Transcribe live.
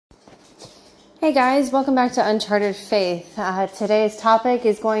Hey guys, welcome back to Uncharted Faith. Today's topic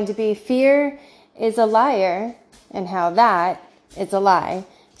is going to be fear is a liar and how that is a lie.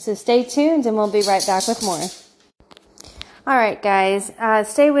 So stay tuned and we'll be right back with more. Alright guys,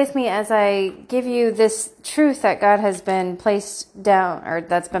 stay with me as I give you this truth that God has been placed down, or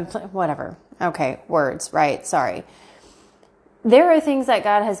that's been, whatever. Okay, words, right, sorry. There are things that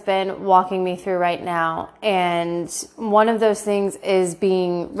God has been walking me through right now, and one of those things is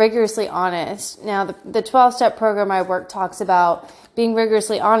being rigorously honest. Now, the 12-step program I work talks about being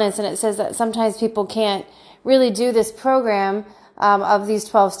rigorously honest, and it says that sometimes people can't really do this program of these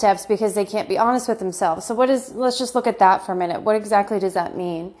 12 steps because they can't be honest with themselves. So let's just look at that for a minute. What exactly does that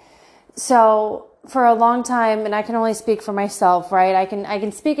mean? So for a long time, and I can only speak for myself, right? I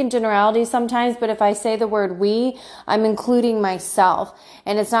can speak in generalities sometimes, but if I say the word we, I'm including myself.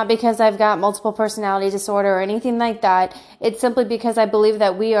 And it's not because I've got multiple personality disorder or anything like that. It's simply because I believe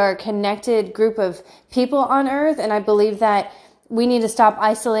that we are a connected group of people on earth, and I believe that we need to stop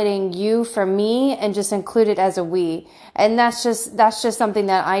isolating you from me and just include it as a we. And that's just something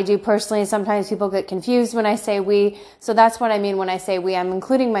that I do personally. Sometimes people get confused when I say we. So that's what I mean when I say we. I'm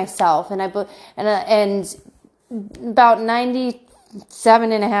including myself. And about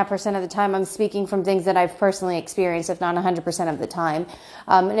 97.5% of the time, I'm speaking from things that I've personally experienced, if not 100% of the time.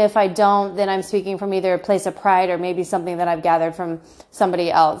 And if I don't, then I'm speaking from either a place of pride or maybe something that I've gathered from somebody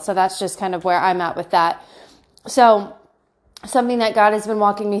else. So that's just kind of where I'm at with that. So something that God has been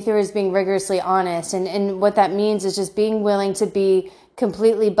walking me through is being rigorously honest. And what that means is just being willing to be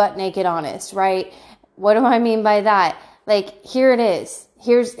completely butt naked honest, right? What do I mean by that? Like, here it is.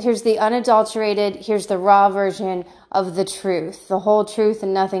 Here's the unadulterated, here's the raw version of the truth, the whole truth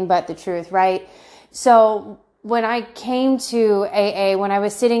and nothing but the truth, right? So when I came to AA, when I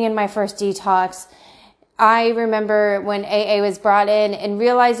was sitting in my first detox, I remember when AA was brought in and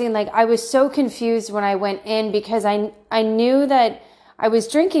realizing like I was so confused when I went in because I knew that I was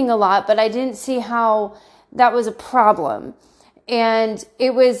drinking a lot, but I didn't see how that was a problem. And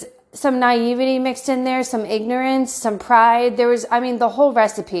it was some naivety mixed in there, some ignorance, some pride. There was, the whole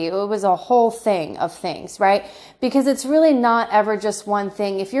recipe. It was a whole thing of things, right? Because it's really not ever just one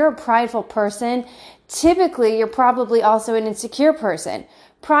thing. If you're a prideful person, typically you're probably also an insecure person.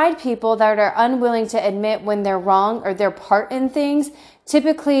 Pride people that are unwilling to admit when they're wrong or their part in things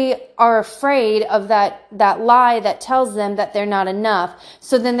typically are afraid of that lie that tells them that they're not enough.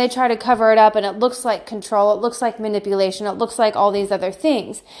 So then they try to cover it up, and it looks like control, it looks like manipulation, it looks like all these other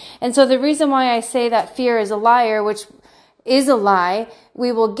things. And so the reason why I say that fear is a liar, which is a lie,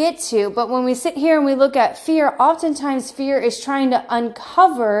 we will get to. But when we sit here and we look at fear, oftentimes fear is trying to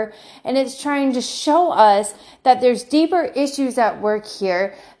uncover, and it's trying to show us that there's deeper issues at work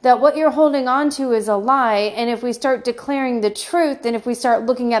here, that what you're holding on to is a lie. And if we start declaring the truth, and if we start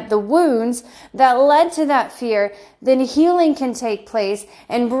looking at the wounds that led to that fear, then healing can take place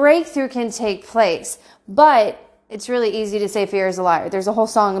and breakthrough can take place. But it's really easy to say fear is a liar. There's a whole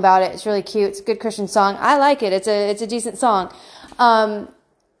song about it. It's really cute. It's a good Christian song. I like it. It's a decent song.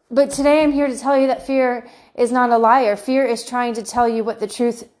 But today I'm here to tell you that fear is not a liar. Fear is trying to tell you what the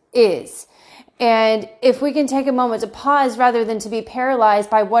truth is. And if we can take a moment to pause rather than to be paralyzed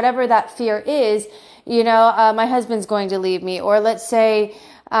by whatever that fear is, my husband's going to leave me, or let's say,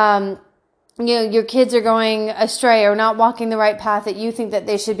 your kids are going astray or not walking the right path that you think that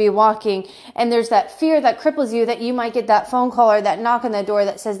they should be walking. And there's that fear that cripples you that you might get that phone call or that knock on the door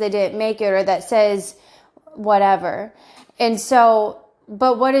that says they didn't make it or that says whatever. And so,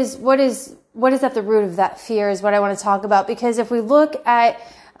 but what is at the root of that fear is what I want to talk about. Because if we look at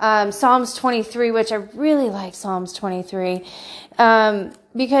Psalms 23, which I really like Psalms 23,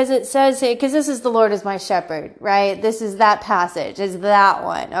 because it says, because this is the Lord is my shepherd, right? This is that passage, is that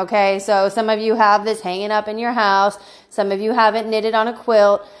one, okay? So some of you have this hanging up in your house. Some of you have it knitted on a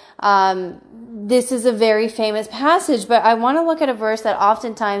quilt. This is a very famous passage, but I want to look at a verse that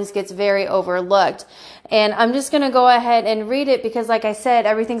oftentimes gets very overlooked. And I'm just going to go ahead and read it because, like I said,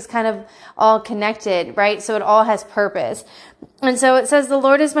 everything's kind of all connected, right? So it all has purpose. And so it says, the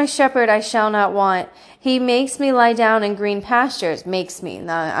Lord is my shepherd, I shall not want. He makes me lie down in green pastures. Makes me.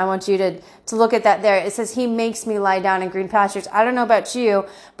 Now, I want you to look at that there. It says, he makes me lie down in green pastures. I don't know about you,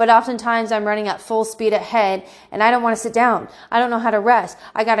 but oftentimes I'm running at full speed ahead and I don't want to sit down. I don't know how to rest.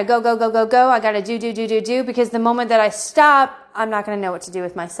 I got to go. I got to do, because the moment that I stop, I'm not going to know what to do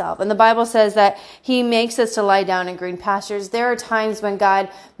with myself. And the Bible says that he makes us to lie down in green pastures. There are times when God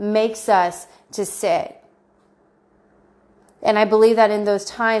makes us to sit. And I believe that in those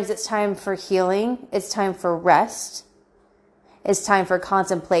times, it's time for healing. It's time for rest. It's time for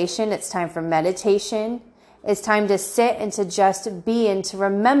contemplation. It's time for meditation. It's time to sit and to just be and to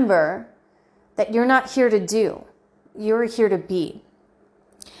remember that you're not here to do. You're here to be.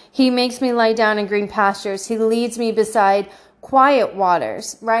 He makes me lie down in green pastures. He leads me beside quiet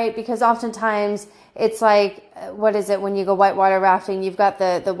waters, right? Because oftentimes it's like, what is it when you go whitewater rafting? You've got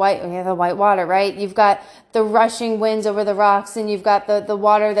the white water, right? You've got the rushing winds over the rocks, and you've got the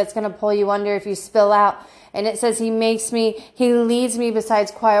water that's going to pull you under if you spill out. And it says he leads me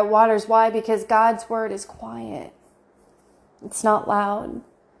beside quiet waters. Why? Because God's word is quiet. It's not loud.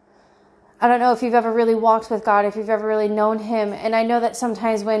 I don't know if you've ever really walked with God, if you've ever really known him. And I know that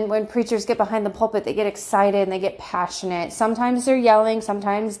sometimes when preachers get behind the pulpit, they get excited and they get passionate. Sometimes they're yelling.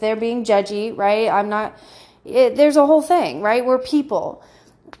 Sometimes they're being judgy, right? There's a whole thing, right? We're people.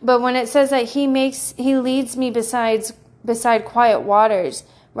 But when it says that he leads me beside quiet waters,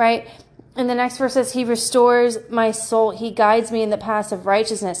 right? And the next verse says, he restores my soul. He guides me in the paths of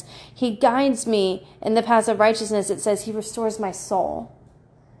righteousness. He guides me in the paths of righteousness. It says he restores my soul.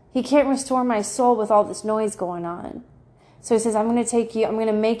 He can't restore my soul with all this noise going on. So he says, I'm going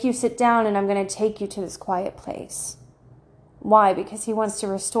to make you sit down, and I'm going to take you to this quiet place. Why? Because he wants to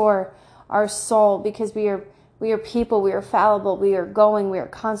restore our soul, because we are people, we are fallible, we are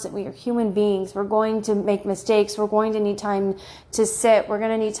constant, we are human beings. We're going to make mistakes. We're going to need time to sit. We're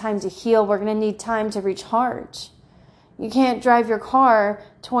going to need time to heal. We're going to need time to recharge. You can't drive your car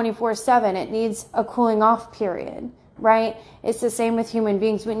 24/7. It needs a cooling off period. Right? It's the same with human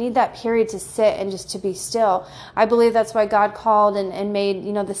beings. We need that period to sit and just to be still. I believe that's why God called and made,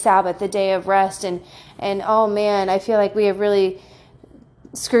 the Sabbath, the day of rest. And oh man, I feel like we have really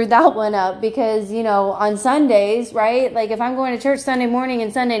screwed that one up, because, on Sundays, right? Like if I'm going to church Sunday morning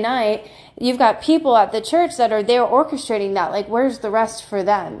and Sunday night, you've got people at the church that are there orchestrating that. Like, where's the rest for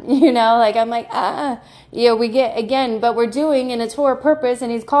them? Like I'm like, we get again, but we're doing, and it's for a purpose,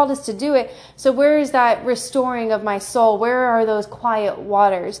 and he's called us to do it. So where is that restoring of my soul? Where are those quiet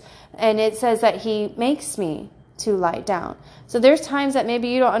waters? And it says that he makes me to lie down. So there's times that maybe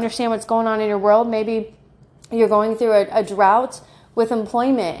you don't understand what's going on in your world. Maybe you're going through a drought with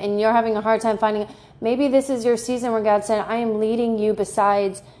employment, and you're having a hard time finding. Maybe this is your season where God said, I am leading you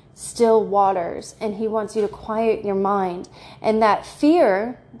besides still waters, and he wants you to quiet your mind. And that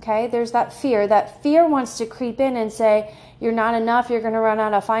fear, okay, there's that fear wants to creep in and say, you're not enough, you're going to run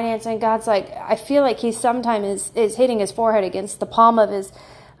out of finance. And God's like, I feel like he sometimes is hitting his forehead against the palm of his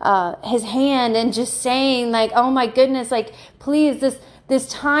hand, and just saying like, oh my goodness, like, please, this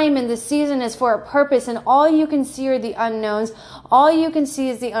time and this season is for a purpose, and all you can see are the unknowns. All you can see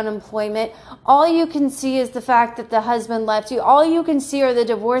is the unemployment. All you can see is the fact that the husband left you. All you can see are the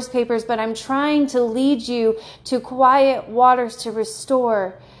divorce papers, but I'm trying to lead you to quiet waters to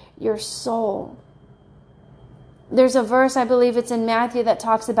restore your soul. There's a verse, I believe it's in Matthew, that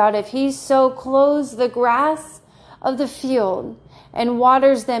talks about if he so clothes the grass of the field and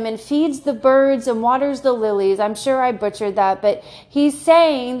waters them and feeds the birds and waters the lilies. I'm sure I butchered that, but he's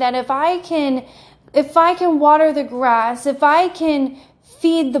saying that if I can water the grass, if I can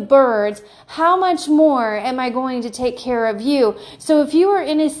feed the birds, how much more am I going to take care of you? So if you are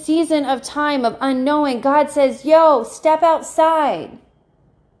in a season of time of unknowing, God says, step outside.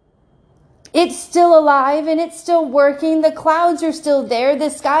 It's still alive and it's still working. The clouds are still there. The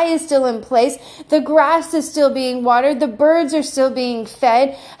sky is still in place. The grass is still being watered. The birds are still being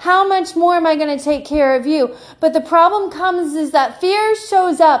fed. How much more am I going to take care of you? But the problem comes is that fear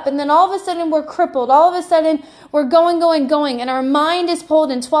shows up, and then all of a sudden we're crippled. All of a sudden we're going, and our mind is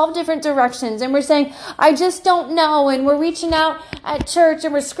pulled in 12 different directions, and we're saying, I just don't know. And we're reaching out at church,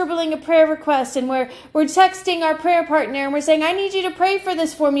 and we're scribbling a prayer request, and we're texting our prayer partner, and we're saying, I need you to pray for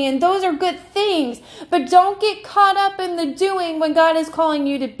this for me. And those are good things, but don't get caught up in the doing when God is calling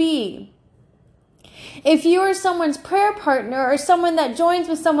you to be. If you are someone's prayer partner or someone that joins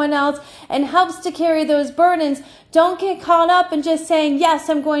with someone else and helps to carry those burdens, don't get caught up in just saying, yes,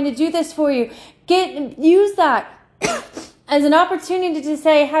 I'm going to do this for you. Use that as an opportunity to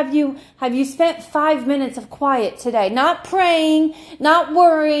say, have you spent 5 minutes of quiet today? Not praying, not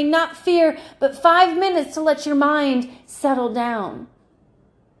worrying, not fear, but 5 minutes to let your mind settle down.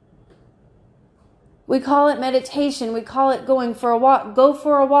 We call it meditation. We call it going for a walk. Go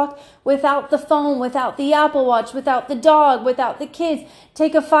for a walk without the phone, without the Apple Watch, without the dog, without the kids.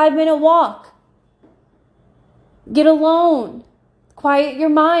 Take a 5-minute walk. Get alone. Quiet your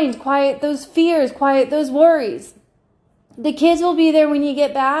mind. Quiet those fears. Quiet those worries. The kids will be there when you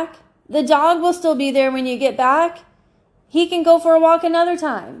get back. The dog will still be there when you get back. He can go for a walk another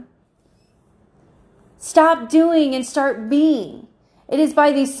time. Stop doing and start being. It is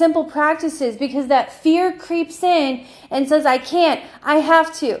by these simple practices, because that fear creeps in and says, I can't, I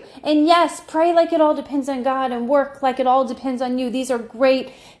have to. And yes, pray like it all depends on God and work like it all depends on you. These are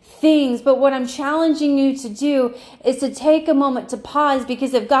great things. But what I'm challenging you to do is to take a moment to pause,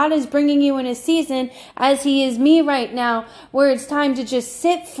 because if God is bringing you in a season, as he is me right now, where it's time to just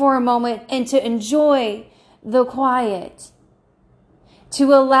sit for a moment and to enjoy the quiet,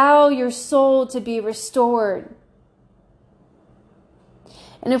 to allow your soul to be restored.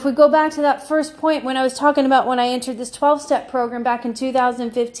 And if we go back to that first point, when I was talking about when I entered this 12-step program back in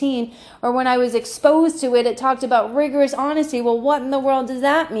 2015, or when I was exposed to it, it talked about rigorous honesty. Well, what in the world does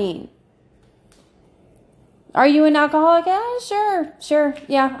that mean? Are you an alcoholic? Yeah, sure.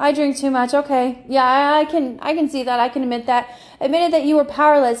 Yeah, I drink too much. Okay. Yeah, I can see that. I can admit that. Admitted that you were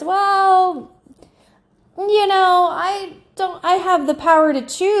powerless. Well, I have the power to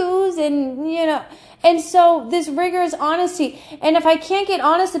choose, and so this rigorous honesty. And if I can't get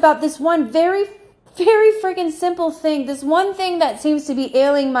honest about this one very, very freaking simple thing, this one thing that seems to be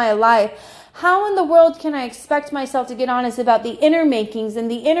ailing my life, how in the world can I expect myself to get honest about the inner makings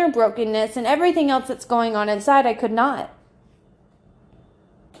and the inner brokenness and everything else that's going on inside? I could not.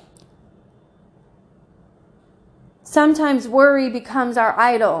 Sometimes worry becomes our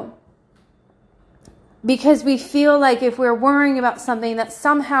idol, because we feel like if we're worrying about something, that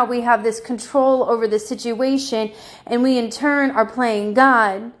somehow we have this control over the situation, and we in turn are playing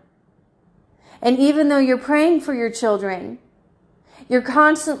God. And even though you're praying for your children, you're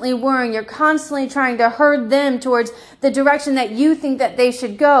constantly worrying, you're constantly trying to herd them towards the direction that you think that they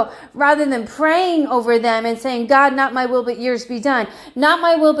should go, rather than praying over them and saying, God, not my will but yours be done. Not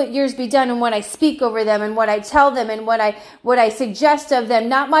my will but yours be done in what I speak over them and what I tell them and what I suggest of them.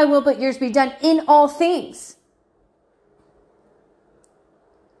 Not my will but yours be done in all things.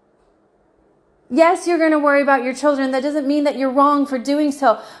 Yes, you're going to worry about your children. That doesn't mean that you're wrong for doing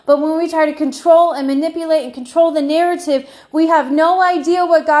so. But when we try to control and manipulate and control the narrative, we have no idea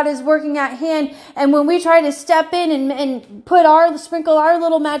what God is working at hand. And when we try to step in and sprinkle our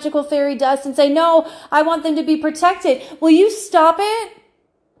little magical fairy dust and say, no, I want them to be protected, will you stop it?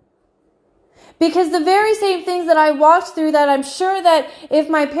 Because the very same things that I walked through, that I'm sure that if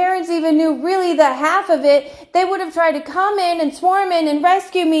my parents even knew really the half of it, they would have tried to come in and swarm in and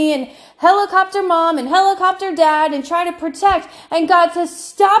rescue me and helicopter mom and helicopter dad and try to protect. And God says,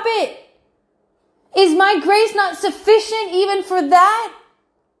 stop it. Is my grace not sufficient even for that?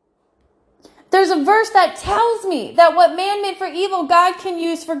 There's a verse that tells me that what man meant for evil, God can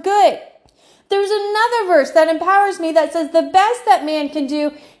use for good. There's another verse that empowers me that says the best that man can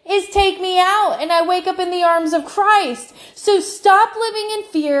do is take me out, and I wake up in the arms of Christ. So stop living in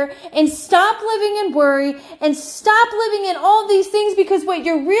fear and stop living in worry and stop living in all these things, because what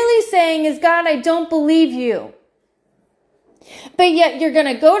you're really saying is, God, I don't believe you. But yet you're going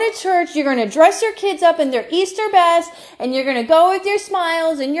to go to church, you're going to dress your kids up in their Easter best, and you're going to go with your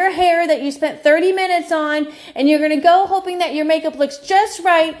smiles and your hair that you spent 30 minutes on, and you're going to go hoping that your makeup looks just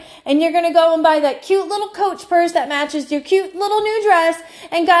right, and you're going to go and buy that cute little Coach purse that matches your cute little new dress,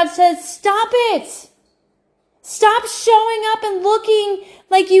 and God says, stop it. Stop showing up and looking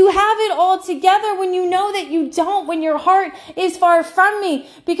like you have it all together when you know that you don't, when your heart is far from me.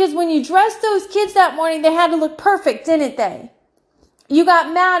 Because when you dressed those kids that morning, they had to look perfect, didn't they? You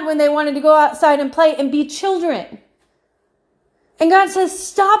got mad when they wanted to go outside and play and be children. And God says,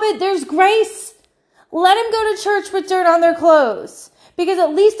 stop it. There's grace. Let them go to church with dirt on their clothes, because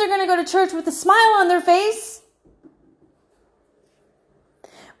at least they're going to go to church with a smile on their face.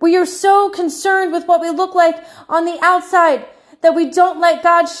 We are so concerned with what we look like on the outside that we don't let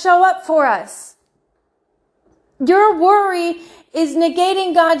God show up for us. Your worry is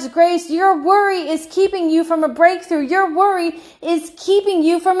negating God's grace. Your worry is keeping you from a breakthrough. Your worry is keeping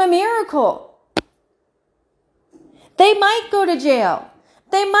you from a miracle. They might go to jail.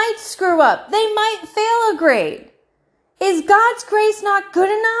 They might screw up. They might fail a grade. Is God's grace not good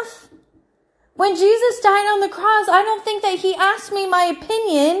enough? When Jesus died on the cross, I don't think that he asked me my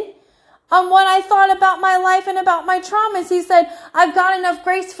opinion on what I thought about my life and about my traumas. He said, I've got enough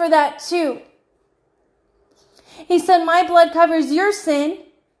grace for that too. He said, my blood covers your sin.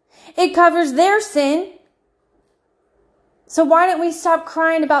 It covers their sin. So why don't we stop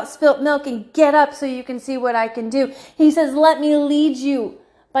crying about spilt milk and get up so you can see what I can do? He says, let me lead you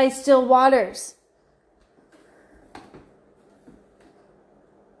by still waters.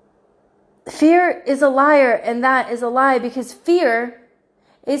 Fear is a liar, and that is a lie, because fear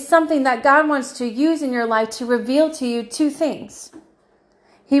is something that God wants to use in your life to reveal to you two things.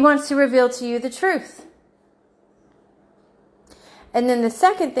 He wants to reveal to you the truth. And then the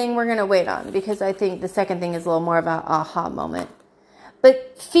second thing we're going to wait on, because I think the second thing is a little more of an aha moment.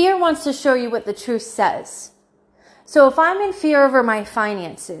 But fear wants to show you what the truth says. So if I'm in fear over my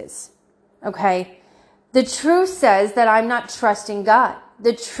finances, okay, the truth says that I'm not trusting God.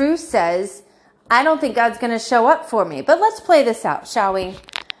 The truth says I don't think God's going to show up for me. But let's play this out, shall we?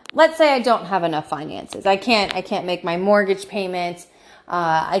 Let's say I don't have enough finances. I can't make my mortgage payments.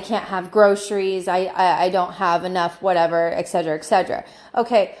 I can't have groceries. I don't have enough whatever, et cetera, et cetera.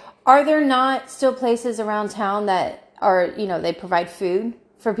 Okay. Are there not still places around town that are, they provide food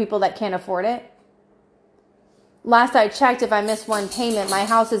for people that can't afford it? Last I checked, if I miss one payment, my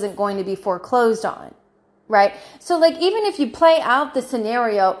house isn't going to be foreclosed on, right? So like, even if you play out the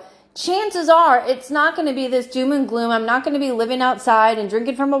scenario, chances are it's not going to be this doom and gloom. I'm not going to be living outside and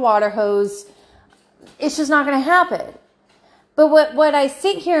drinking from a water hose. It's just not going to happen. But what I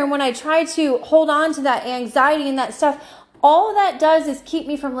sit here and when I try to hold on to that anxiety and that stuff, all that does is keep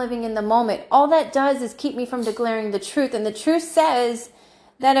me from living in the moment. All that does is keep me from declaring the truth. And the truth says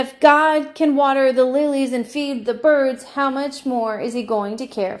that if God can water the lilies and feed the birds, how much more is he going to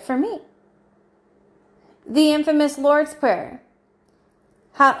care for me? The infamous Lord's Prayer.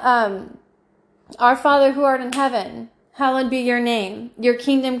 Our Father who art in heaven, hallowed be your name. Your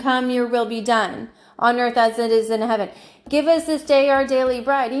kingdom come, your will be done, on earth as it is in heaven. Give us this day our daily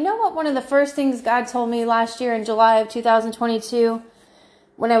bread. You know what? One of the first things God told me last year in July of 2022,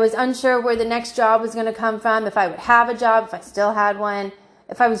 when I was unsure where the next job was going to come from, if I would have a job, if I still had one,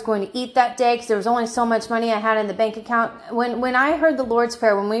 if I was going to eat that day, because there was only so much money I had in the bank account. When I heard the Lord's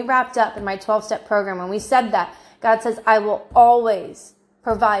Prayer, when we wrapped up in my 12-step program, when we said that, God says, I will always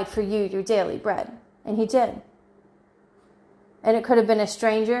provide for you your daily bread. And he did. And it could have been a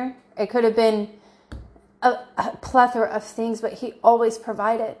stranger. It could have been a plethora of things, but he always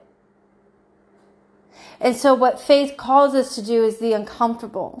provided. And so what faith calls us to do is the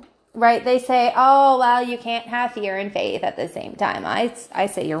uncomfortable, right? They say, oh, well, you can't have fear and faith at the same time. I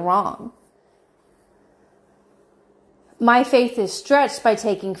say you're wrong. My faith is stretched by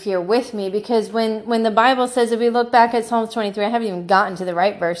taking fear with me, because when the Bible says, if we look back at Psalms 23, I haven't even gotten to the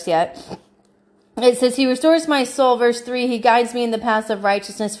right verse yet. It says, he restores my soul, verse 3, he guides me in the paths of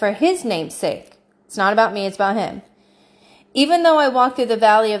righteousness for his name's sake. It's not about me, it's about him. Even though I walk through the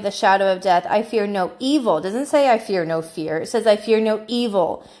valley of the shadow of death, I fear no evil. It doesn't say I fear no fear. It says I fear no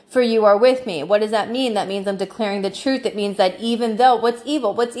evil, for you are with me. What does that mean? That means I'm declaring the truth. It means that even though, what's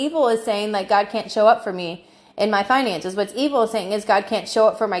evil? What's evil is saying like God can't show up for me in my finances. What's evil is saying is God can't show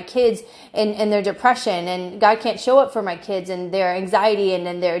up for my kids in their depression, and God can't show up for my kids in their anxiety and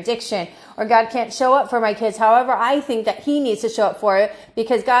in their addiction, or God can't show up for my kids however I think that he needs to show up for it,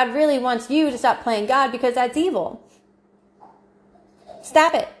 because God really wants you to stop playing God, because that's evil.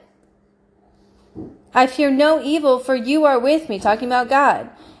 Stop it. I fear no evil, for you are with me, talking about God.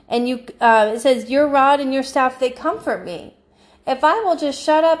 And it says, your rod and your staff, they comfort me. If I will just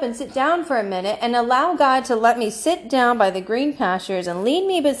shut up and sit down for a minute and allow God to let me sit down by the green pastures and lead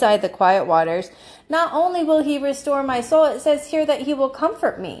me beside the quiet waters, not only will he restore my soul, it says here that he will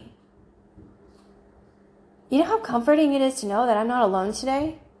comfort me. You know how comforting it is to know that I'm not alone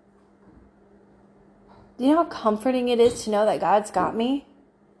today? Do you know how comforting it is to know that God's got me?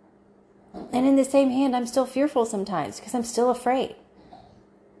 And in the same hand, I'm still fearful sometimes because I'm still afraid.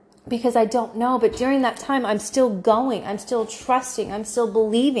 Because I don't know, but during that time, I'm still going. I'm still trusting. I'm still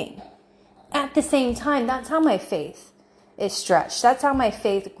believing. At the same time, that's how my faith is stretched. That's how my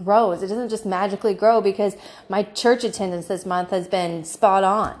faith grows. It doesn't just magically grow because my church attendance this month has been spot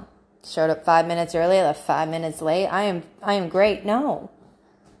on. Showed up 5 minutes early, left 5 minutes late. I am great. No,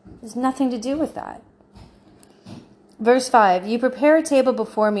 there's nothing to do with that. Verse 5, you prepare a table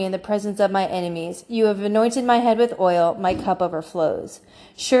before me in the presence of my enemies. You have anointed my head with oil. My cup overflows.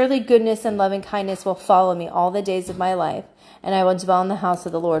 Surely goodness and loving kindness will follow me all the days of my life, and I will dwell in the house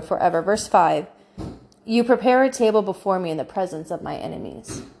of the Lord forever. Verse 5, you prepare a table before me in the presence of my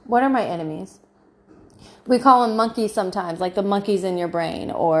enemies. What are my enemies? We call them monkeys sometimes, like the monkeys in your brain,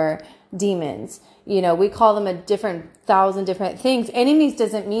 or demons. You know, we call them a different 1,000 different things. Enemies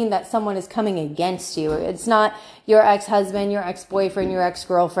doesn't mean that someone is coming against you. It's not your ex-husband, your ex-boyfriend, your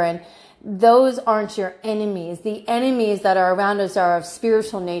ex-girlfriend. Those aren't your enemies. The enemies that are around us are of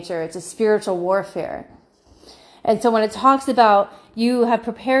spiritual nature. It's a spiritual warfare. And so when it talks about you have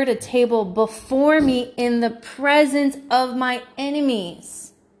prepared a table before me in the presence of my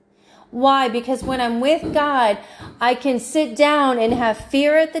enemies. Why? Because when I'm with God, I can sit down and have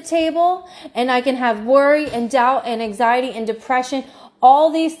fear at the table, and I can have worry and doubt and anxiety and depression.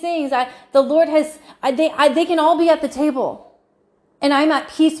 All these things, the Lord has, they can all be at the table. And I'm at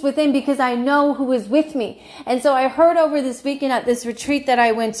peace within because I know who is with me. And so I heard over this weekend at this retreat that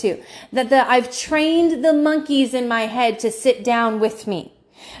I went to that I've trained the monkeys in my head to sit down with me.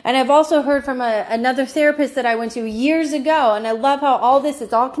 And I've also heard from another therapist that I went to years ago. And I love how all this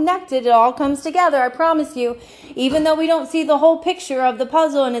is all connected. It all comes together. I promise you, even though we don't see the whole picture of the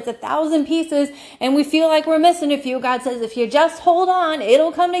puzzle and it's 1,000 pieces and we feel like we're missing a few, God says, if you just hold on,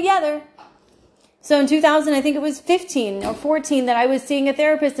 it'll come together. So in 2000, I think it was 15 or 14 that I was seeing a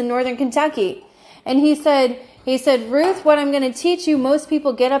therapist in Northern Kentucky. And he said, Ruth, what I'm going to teach you, most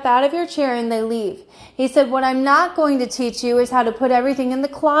people get up out of your chair and they leave. He said, what I'm not going to teach you is how to put everything in the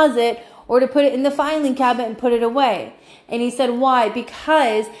closet or to put it in the filing cabinet and put it away. And he said, why?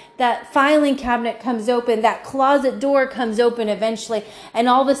 Because that filing cabinet comes open, that closet door comes open eventually, and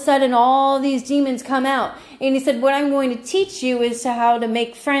all of a sudden all these demons come out. And he said, what I'm going to teach you is how to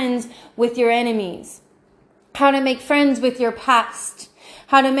make friends with your enemies, how to make friends with your past,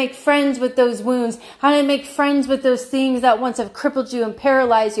 how to make friends with those wounds, how to make friends with those things that once have crippled you and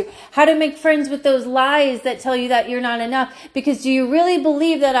paralyzed you, how to make friends with those lies that tell you that you're not enough. Because do you really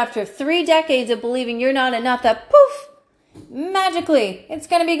believe that after 3 decades of believing you're not enough, that poof, magically it's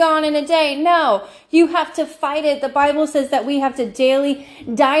going to be gone in a day? No, you have to fight it. The Bible says that we have to daily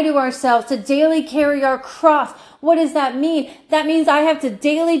die to ourselves, to daily carry our cross. What does that mean? That means I have to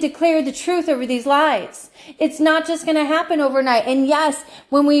daily declare the truth over these lies. It's not just going to happen overnight. And yes,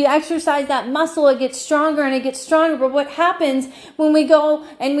 when we exercise that muscle, it gets stronger and it gets stronger. But what happens when we go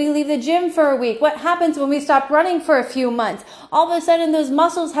and we leave the gym for a week? What happens when we stop running for a few months? All of a sudden, those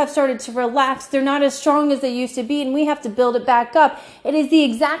muscles have started to relax. They're not as strong as they used to be, and we have to build it back up. It is the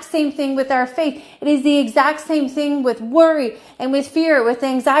exact same thing with our faith. It is the exact same thing with worry and with fear, with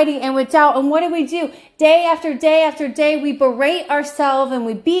anxiety and with doubt. And what do? Day after day after day, we berate ourselves and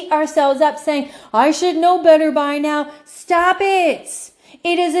we beat ourselves up saying, I should know better by now. Stop it.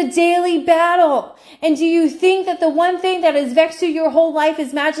 It is a daily battle. And do you think that the one thing that has vexed you your whole life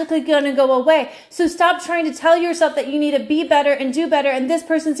is magically going to go away? So stop trying to tell yourself that you need to be better and do better, and this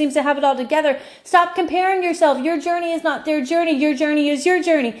person seems to have it all together. Stop comparing yourself. Your journey is not their journey. Your journey is your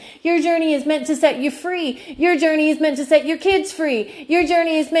journey. Your journey is meant to set you free. Your journey is meant to set your kids free. Your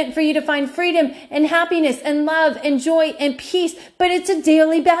journey is meant for you to find freedom and happiness and love and joy and peace. But it's a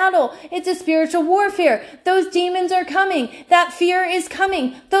daily battle. It's a spiritual warfare. Those demons are coming. That fear is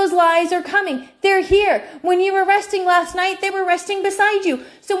coming. Those lies are coming. They're here. When you were resting last night, they were resting beside you.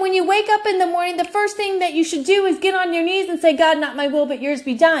 So when you wake up in the morning, the first thing that you should do is get on your knees and say, God, not my will, but yours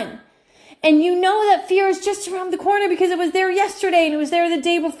be done. And you know that fear is just around the corner because it was there yesterday and it was there the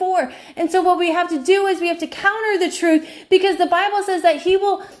day before. And so what we have to do is we have to counter the truth, because the Bible says that he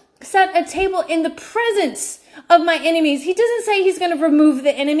will set a table in the presence of my enemies. He doesn't say he's going to remove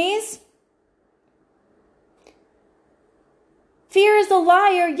the enemies. Fear is a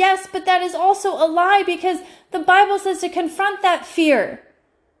liar, yes, but that is also a lie, because the Bible says to confront that fear.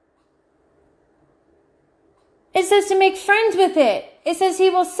 It says to make friends with it. It says he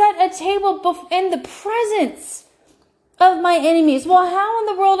will set a table in the presence of my enemies. Well, how in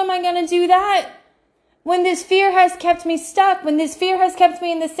the world am I going to do that when this fear has kept me stuck, when this fear has kept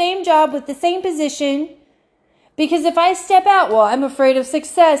me in the same job with the same position? Because if I step out, well, I'm afraid of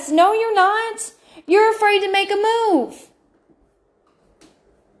success. No, you're not. You're afraid to make a move.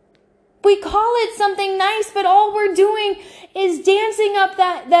 We call it something nice, but all we're doing is dancing up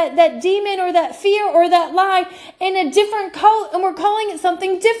that demon or that fear or that lie in a different coat, and we're calling it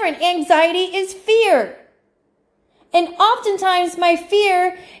something different. Anxiety is fear. And oftentimes my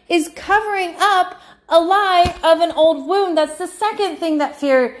fear is covering up a lie of an old wound. That's the second thing that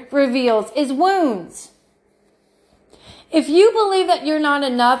fear reveals, is wounds. If you believe that you're not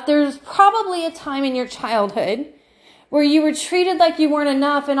enough, there's probably a time in your childhood where you were treated like you weren't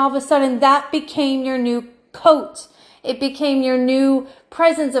enough, and all of a sudden that became your new coat. It became your new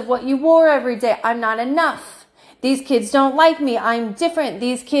presence of what you wore every day. I'm not enough. These kids don't like me. I'm different.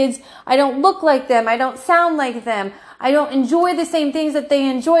 These kids, I don't look like them. I don't sound like them. I don't enjoy the same things that they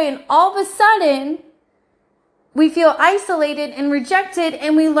enjoy. And all of a sudden, we feel isolated and rejected,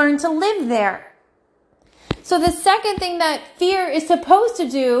 and we learn to live there. So the second thing that fear is supposed to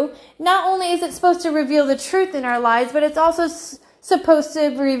do, not only is it supposed to reveal the truth in our lives, but it's also supposed to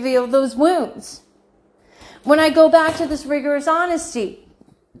reveal those wounds. When I go back to this rigorous honesty,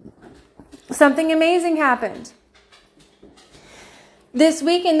 something amazing happened. This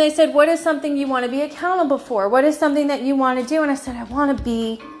weekend they said, what is something you want to be accountable for? What is something that you want to do? And I said, I want to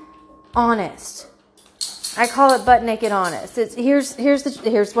be honest. I call it butt naked honest. Here's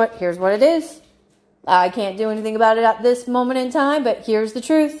what it is. I can't do anything about it at this moment in time, but here's the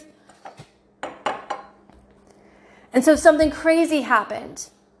truth. And so something crazy happened.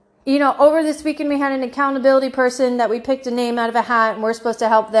 You know, over this weekend, we had an accountability person that we picked a name out of a hat, and we're supposed to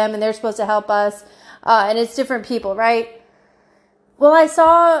help them, and they're supposed to help us. And it's different people, right? Well, I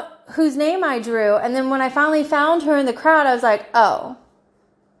saw whose name I drew. And then when I finally found her in the crowd, I was like, oh,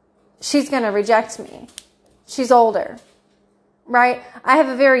 she's going to reject me. She's older, right? I have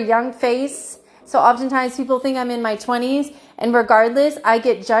a very young face. So oftentimes people think I'm in my 20s. And regardless, I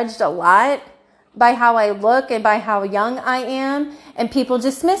get judged a lot by how I look and by how young I am. And people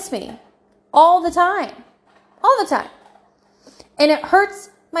dismiss me all the time. All the time. And it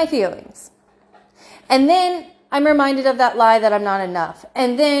hurts my feelings. And then I'm reminded of that lie that I'm not enough.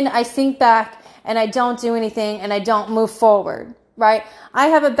 And then I sink back and I don't do anything and I don't move forward, right? I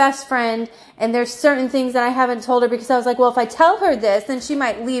have a best friend and there's certain things that I haven't told her because I was like, well, if I tell her this, then she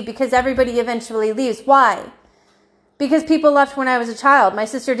might leave because everybody eventually leaves. Why? Because people left when I was a child. My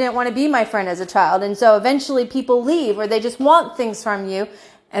sister didn't want to be my friend as a child. And so eventually people leave or they just want things from you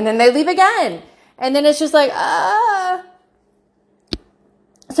and then they leave again. And then it's just like,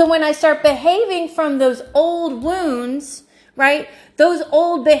 So when I start behaving from those old wounds, right? Those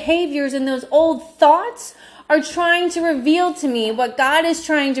old behaviors and those old thoughts are trying to reveal to me what God is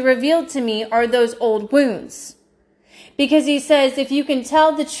trying to reveal to me are those old wounds. Because he says, if you can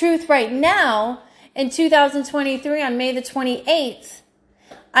tell the truth right now, in 2023 on May the 28th,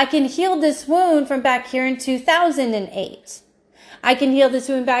 I can heal this wound from back here in 2008. I can heal this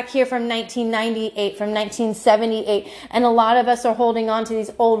wound back here from 1998, from 1978. And a lot of us are holding on to these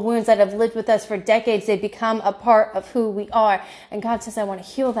old wounds that have lived with us for decades. They become a part of who we are. And God says, I want to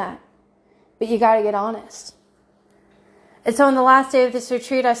heal that. But you got to get honest. And so on the last day of this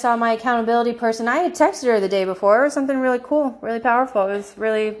retreat, I saw my accountability person. I had texted her the day before. It was something really cool, really powerful. I was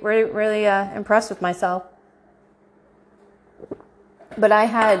really impressed with myself. But I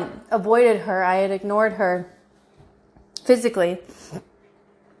had avoided her. I had ignored her physically.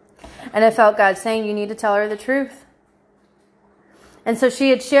 And I felt God saying, you need to tell her the truth. And so she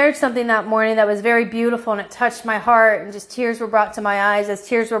had shared something that morning that was very beautiful and it touched my heart and just tears were brought to my eyes as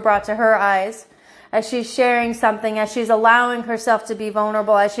tears were brought to her eyes. As she's sharing something, as she's allowing herself to be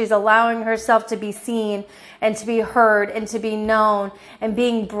vulnerable, as she's allowing herself to be seen and to be heard and to be known and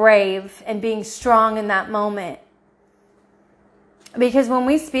being brave and being strong in that moment. Because when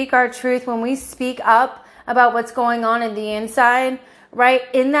we speak our truth, when we speak up about what's going on in the inside, right,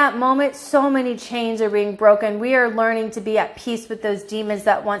 in that moment, so many chains are being broken. We are learning to be at peace with those demons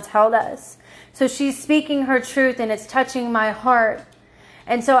that once held us. So she's speaking her truth and it's touching my heart.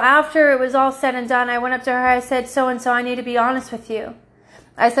 And so after it was all said and done, I went up to her. I said, so-and-so, I need to be honest with you.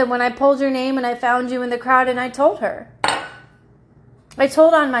 I said, when I pulled your name and I found you in the crowd, and I told her. I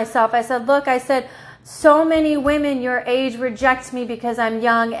told on myself. I said, look, I said, so many women your age reject me because I'm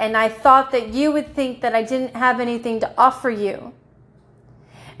young, and I thought that you would think that I didn't have anything to offer you.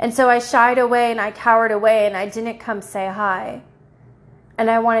 And so I shied away and I cowered away and I didn't come say hi.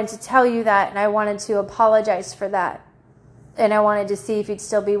 And I wanted to tell you that, and I wanted to apologize for that. And I wanted to see if you'd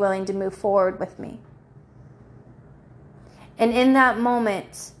still be willing to move forward with me. And in that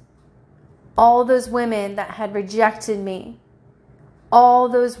moment, all those women that had rejected me, all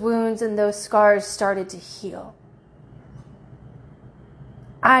those wounds and those scars started to heal.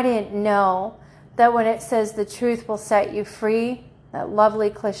 I didn't know that when it says the truth will set you free, that lovely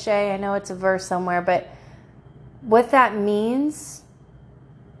cliche, I know it's a verse somewhere, but what that means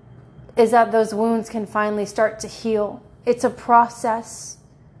is that those wounds can finally start to heal. It's a process,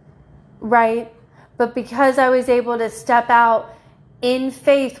 right? But because I was able to step out in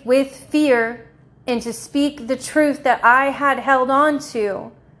faith with fear and to speak the truth that I had held on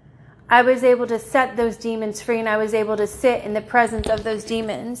to, I was able to set those demons free and I was able to sit in the presence of those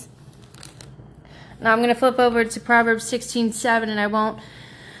demons. Now I'm going to flip over to Proverbs 16:7, and I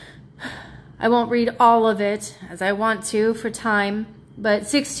won't read all of it as I want to for time, but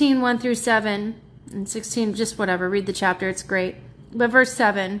 16:1 through 7. And 16, just whatever, read the chapter, it's great. But verse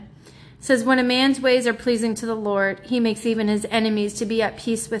 7 says, when a man's ways are pleasing to the Lord, he makes even his enemies to be at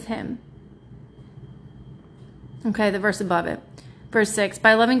peace with him. Okay, the verse above it. Verse 6,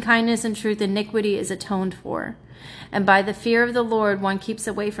 by loving kindness and truth, iniquity is atoned for. And by the fear of the Lord, one keeps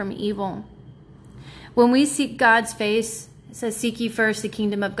away from evil. When we seek God's face, it says, seek ye first the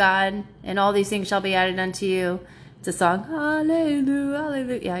kingdom of God, and all these things shall be added unto you. It's a song. Hallelujah,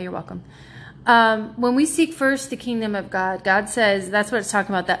 hallelujah. Yeah, you're welcome. When we seek first the kingdom of God, God says, that's what it's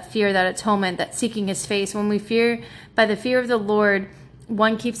talking about, that fear, that atonement, that seeking his face. When we fear, by the fear of the Lord,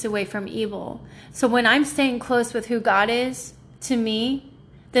 one keeps away from evil. So when I'm staying close with who God is to me,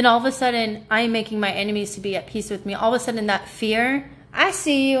 then all of a sudden I'm making my enemies to be at peace with me. All of a sudden that fear, I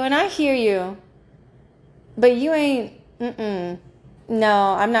see you and I hear you. but you ain't,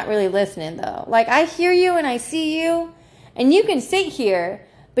 no, I'm not really listening though. Like, I hear you and I see you, and you can sit here,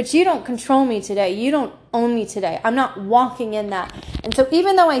 but you don't control me today. You don't own me today. I'm not walking in that. And so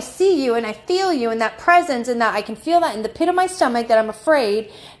even though I see you and I feel you and that presence and that I can feel that in the pit of my stomach, that I'm afraid,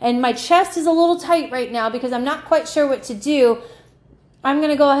 and my chest is a little tight right now because I'm not quite sure what to do, I'm going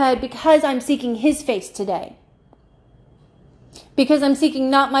to go ahead because I'm seeking his face today. Because I'm seeking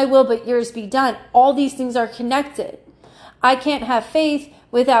not my will, but yours be done. All these things are connected. I can't have faith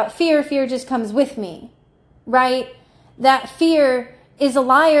without fear. Fear just comes with me, right? That fear is a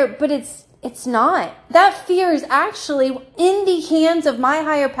liar, but it's not. That fear is actually in the hands of my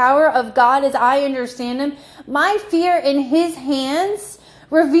higher power, of God as I understand him. My fear in his hands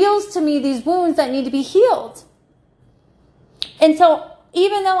reveals to me these wounds that need to be healed. And so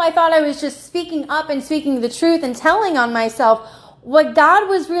even though I thought I was just speaking up and speaking the truth and telling on myself, what God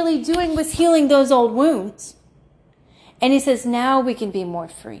was really doing was healing those old wounds. And he says, now we can be more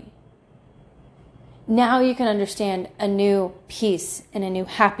free. Now you can understand a new peace and a new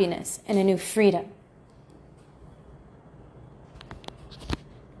happiness and a new freedom.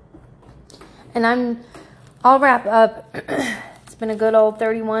 And I'll wrap up. It's been a good old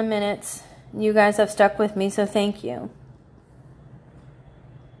 31 minutes. You guys have stuck with me, so thank you.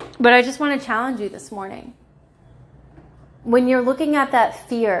 But I just want to challenge you this morning. When you're looking at that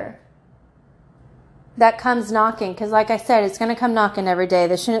fear that comes knocking, because like I said, it's going to come knocking every day.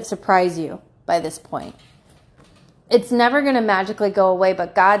 This shouldn't surprise you by this point. It's never going to magically go away,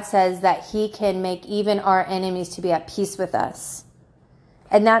 but God says that he can make even our enemies to be at peace with us.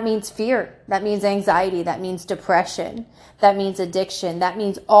 And that means fear. That means anxiety. That means depression. That means addiction. That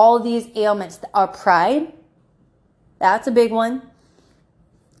means all these ailments. Our pride, that's a big one.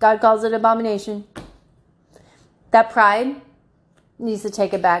 God calls it abomination. That pride needs to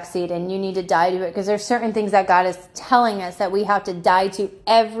take a back seat, and you need to die to it, because there's certain things that God is telling us that we have to die to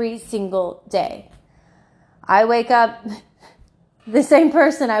every single day. I wake up the same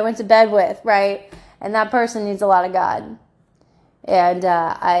person I went to bed with, right? And that person needs a lot of God. And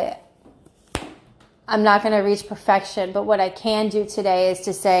I'm not going to reach perfection, but what I can do today is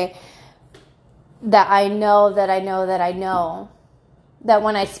to say that I know that I know that I know that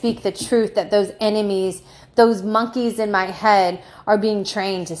when I speak the truth, that those enemies, those monkeys in my head are being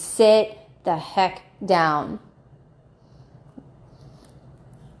trained to sit the heck down.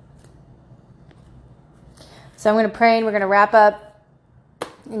 So I'm going to pray and we're going to wrap up,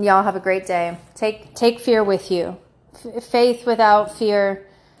 and y'all have a great day. Take fear with you. Faith without fear.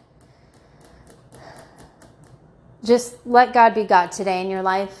 Just let God be God today in your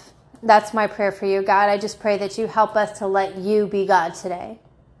life. That's my prayer for you. God, I just pray that you help us to let you be God today.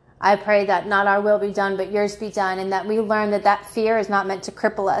 I pray that not our will be done, but yours be done, and that we learn that that fear is not meant to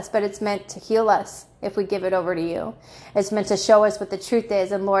cripple us, but it's meant to heal us if we give it over to you. It's meant to show us what the truth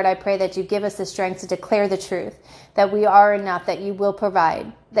is, and Lord, I pray that you give us the strength to declare the truth, that we are enough, that you will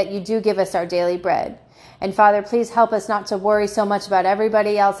provide, that you do give us our daily bread. And Father, please help us not to worry so much about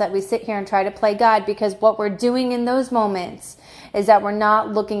everybody else, that we sit here and try to play God, because what we're doing in those moments is that we're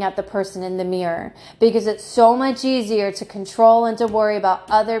not looking at the person in the mirror, because it's so much easier to control and to worry about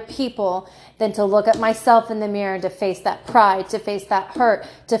other people than to look at myself in the mirror, to face that pride, to face that hurt,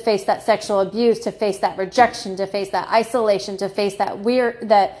 to face that sexual abuse, to face that rejection, to face that isolation, to face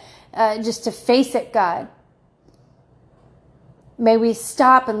that just to face it, God. May we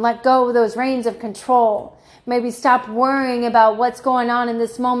stop and let go of those reins of control. May we stop worrying about what's going on in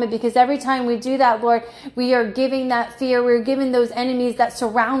this moment, because every time we do that, Lord, we are giving that fear, we're giving those enemies that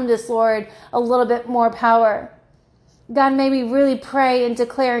surround us, Lord, a little bit more power. God, may we really pray and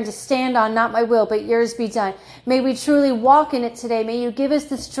declare and to stand on, not my will, but yours be done. May we truly walk in it today. May you give us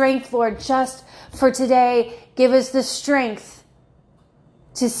the strength, Lord, just for today. Give us the strength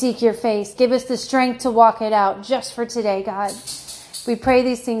to seek your face. Give us the strength to walk it out just for today, God. We pray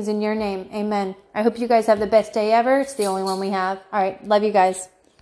these things in your name. Amen. I hope you guys have the best day ever. It's the only one we have. All right. Love you guys.